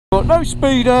Got no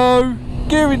speedo,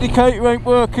 gear indicator ain't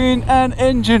working, and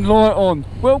engine light on.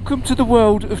 Welcome to the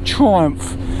world of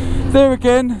Triumph. There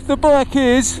again, the bike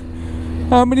is,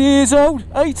 how many years old?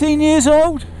 18 years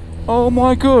old? Oh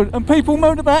my god, and people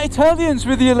moan about Italians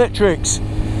with the electrics.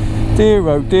 Dear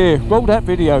oh dear, roll that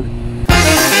video.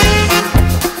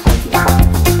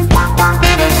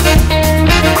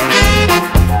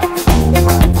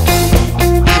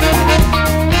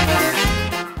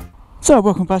 So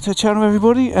welcome back to the channel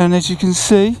everybody, and as you can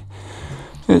see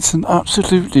it's an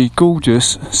absolutely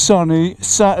gorgeous sunny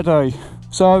Saturday.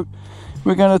 So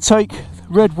we're going to take the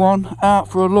red one out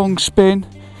for a long spin.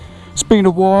 It's been a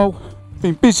while,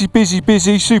 been busy,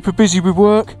 super busy with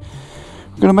work.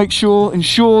 We're going to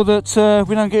ensure that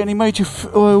we don't get any major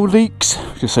oil leaks. I was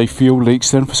going to say fuel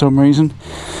leaks then for some reason,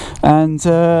 and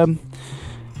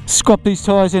scrub these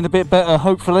tyres in a bit better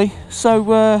hopefully.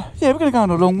 So yeah, we're going to go on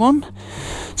a long one.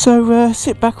 So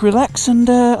sit back, relax, and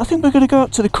I think we're going to go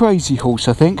up to the Crazy Horse.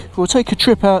 I think we'll take a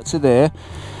trip out to there.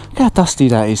 Look how dusty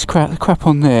that is, crap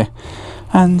on there.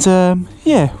 And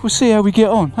yeah, we'll see how we get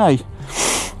on. Hey,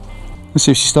 let's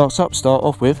see if she starts up. Start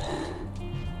off with.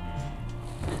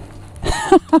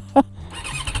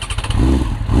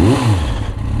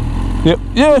 Yep,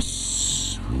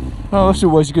 yes. Oh, that's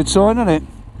always a good sign, isn't it?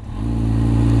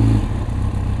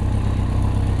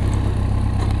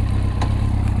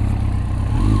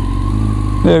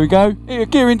 There we go.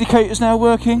 Gear indicator's now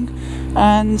working,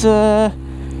 and the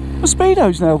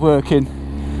speedo's now working.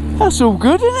 That's all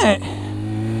good, isn't it?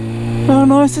 How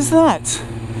nice is that?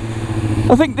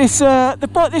 I think this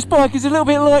this bike is a little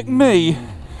bit like me.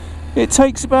 It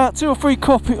takes about 2 or 3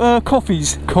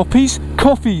 coffees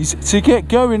to get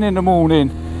going in the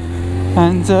morning,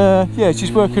 and yeah,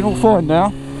 she's working all fine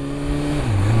now.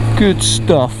 Good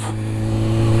stuff.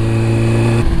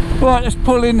 Right, let's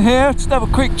pull in here, just have a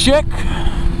quick check.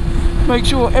 Make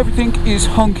sure everything is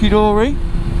hunky-dory.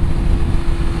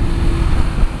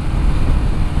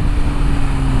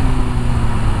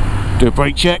 Do a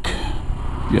brake check.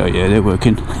 Yeah, they're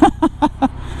working.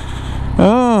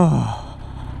 Oh.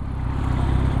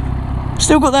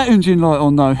 Still got that engine light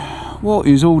on though. What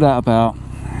is all that about?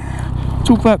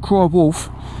 Talk about cry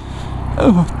wolf.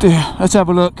 Oh dear, let's have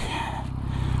a look.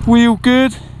 Wheel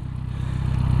good.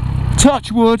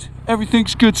 Touch wood,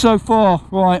 everything's good so far.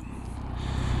 Right,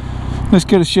 let's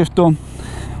get a shift on.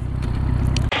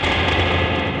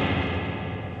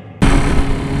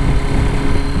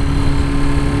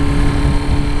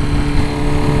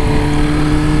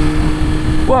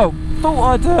 Well,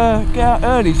 thought I'd get out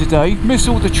early today, miss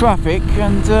all the traffic,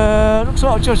 and looks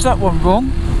like I judged that one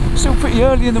wrong. Still pretty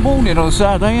early in the morning on a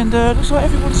Saturday, and looks like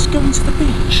everyone's going to the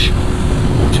beach.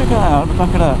 Check that out, the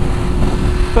back of that.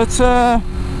 But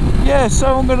yeah,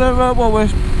 so I'm gonna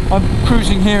I'm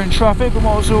cruising here in traffic. I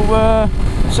might as well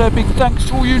say a big thanks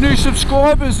to all you new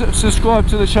subscribers that have subscribed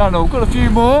to the channel. Got a few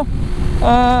more,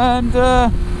 and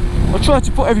I tried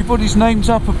to put everybody's names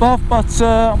up above, but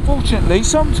unfortunately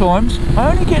sometimes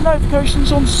I only get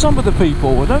notifications on some of the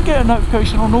people. I don't get a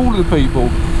notification on all of the people.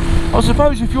 I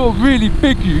suppose if you're a really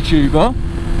big YouTuber,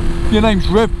 your name's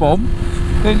RevBomb,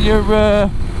 then you're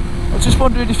I was just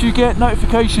wondering if you get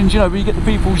notifications, you know, when you get the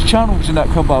people's channels and that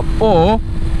come up, or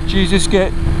do you just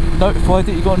get notified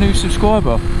that you got a new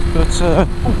subscriber? But oh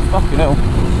fucking hell.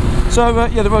 So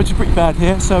yeah, the roads are pretty bad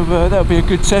here, so that'll be a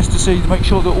good test to see, to make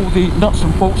sure that all the nuts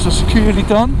and bolts are securely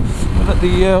done, and that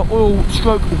the oil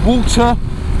stroke water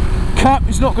cap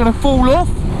is not going to fall off.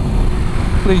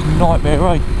 Bleeding nightmare,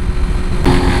 eh?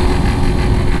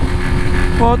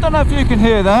 Well, I don't know if you can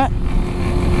hear that.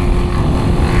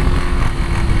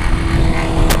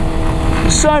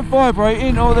 Something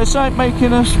vibrating, or there's something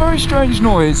making a very strange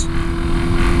noise.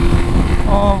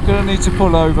 Oh, I'm going to need to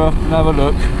pull over and have a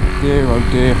look. Dear oh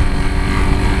dear.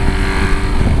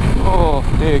 Oh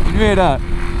dear, can you hear that?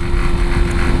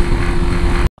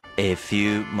 A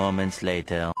few moments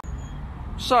later.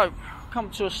 So, come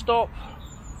to a stop.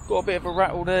 Got a bit of a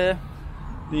rattle there.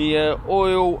 The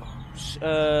oil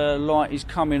light is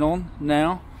coming on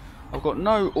now. I've got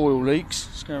no oil leaks.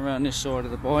 Let's go around this side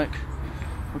of the bike.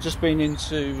 I've just been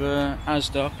into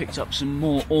Asda, picked up some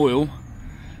more oil.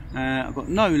 I've got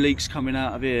no leaks coming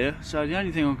out of here, so the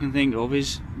only thing I can think of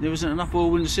is there isn't enough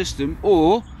oil in the system,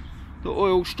 or the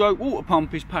oil stroke water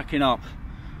pump is packing up.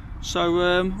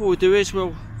 So what we'll do is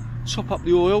we'll top up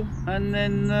the oil and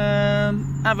then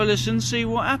have a listen, see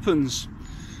what happens.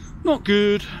 Not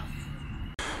good.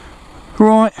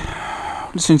 Right,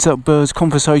 listening to that bird's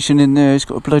conversation in there. It's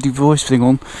got a bloody voice thing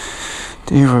on.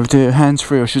 Dear oh dear, hands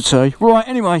free I should say. Right,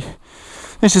 anyway,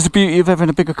 This is the beauty of having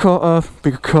a bigger car,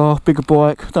 bigger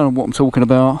bike. I don't know what I'm talking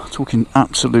about. I'm talking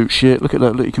absolute shit. Look at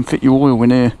that, look, you can fit your oil in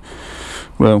here.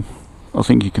 Well, I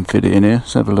think you can fit it in here.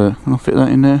 Let's have a look. Can I fit that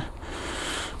in there?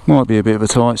 Might be a bit of a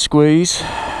tight squeeze.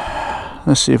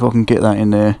 Let's see if I can get that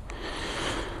in there.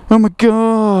 Oh my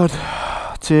god.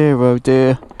 Dear, oh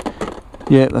dear.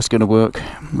 Yeah, that's going to work.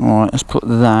 Alright, let's put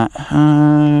that.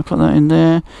 Put that in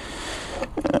there.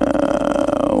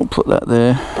 I'll put that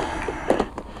there.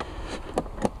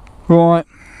 Right.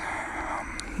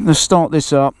 Let's start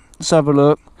this up. Let's have a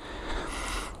look.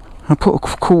 I put a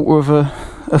quarter of a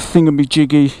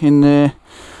thingamajiggy in there.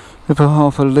 With a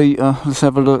half a litre. Let's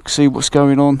have a look, see what's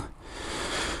going on.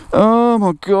 Oh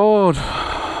my god.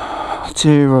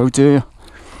 Dear, oh dear.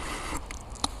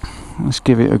 Let's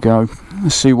give it a go.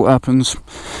 Let's see what happens.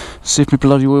 See if my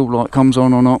bloody oil light comes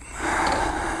on or not.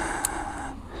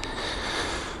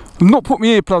 I've not put my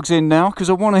earplugs in now because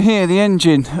I want to hear the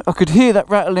engine. I could hear that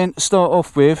rattling to start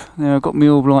off with. Now I've got my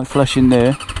oil light flashing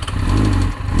there.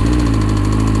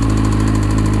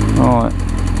 Alright.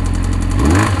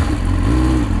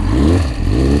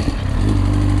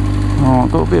 Oh,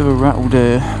 I've got a bit of a rattle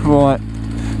there. Right,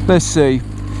 let's see.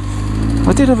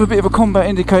 I did have a bit of a combat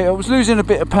indicator. I was losing a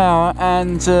bit of power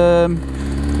and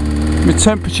my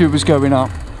temperature was going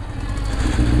up.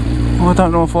 I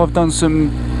don't know if I've done some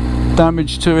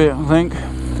damage to it, I think.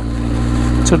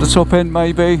 To the top end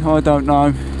maybe, I don't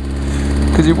know.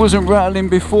 Because it wasn't rattling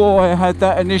before I had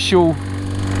that initial...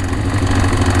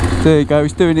 There you go,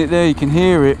 it's doing it there, you can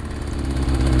hear it.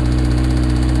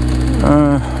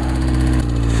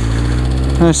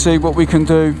 Let's see what we can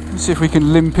do. Let's see if we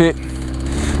can limp it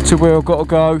to where I've got to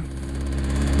go.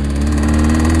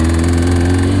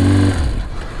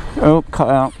 Oh, cut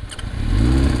out.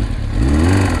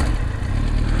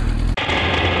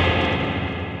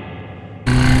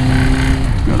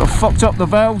 Got fucked up the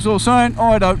valves or something,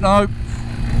 I don't know.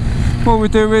 What we'll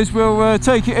do is we'll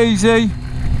take it easy.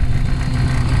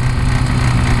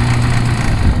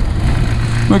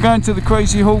 We're going to the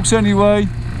Crazy Horse anyway.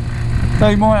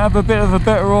 They might have a bit of a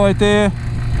better idea.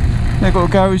 They've got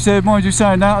a garage there. Mind you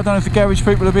saying that, I don't know if the garage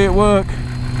people will be at work.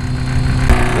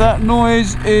 That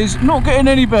noise is not getting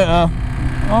any better.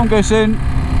 I'm guessing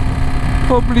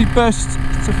probably best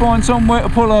to find somewhere to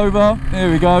pull over.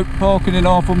 There we go, parking in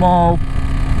half a mile.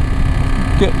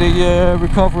 Get the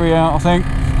recovery out, I think,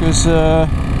 because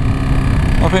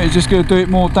I think it's just going to do it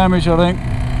more damage, I think.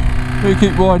 We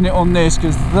keep riding it on this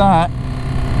because that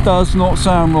does not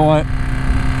sound right.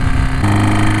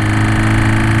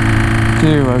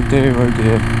 Dear, oh dear, oh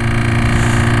dear.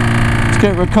 Let's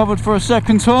get recovered for a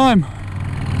second time.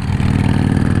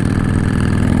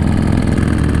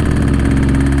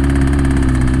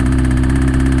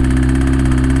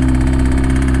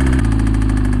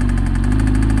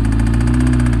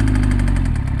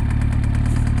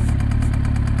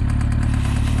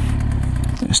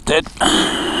 It's dead.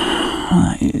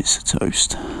 That is a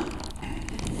toast.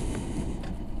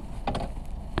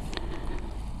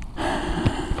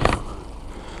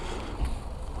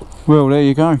 Well, there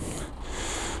you go.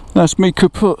 That's me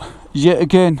kaput yet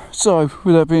again. So,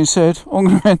 with that being said, I'm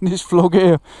going to end this vlog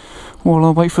here while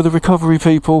I wait for the recovery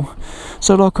people.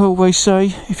 So, like I always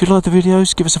say, if you like the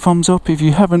videos, give us a thumbs up. If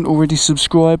you haven't already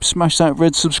subscribed, smash that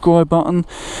red subscribe button.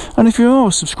 And if you are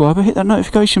a subscriber, hit that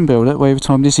notification bell. That way, every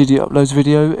time this idiot uploads a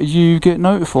video, you get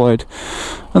notified.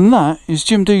 And that is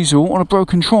Jim Diesel on a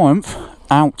broken Triumph,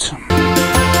 out.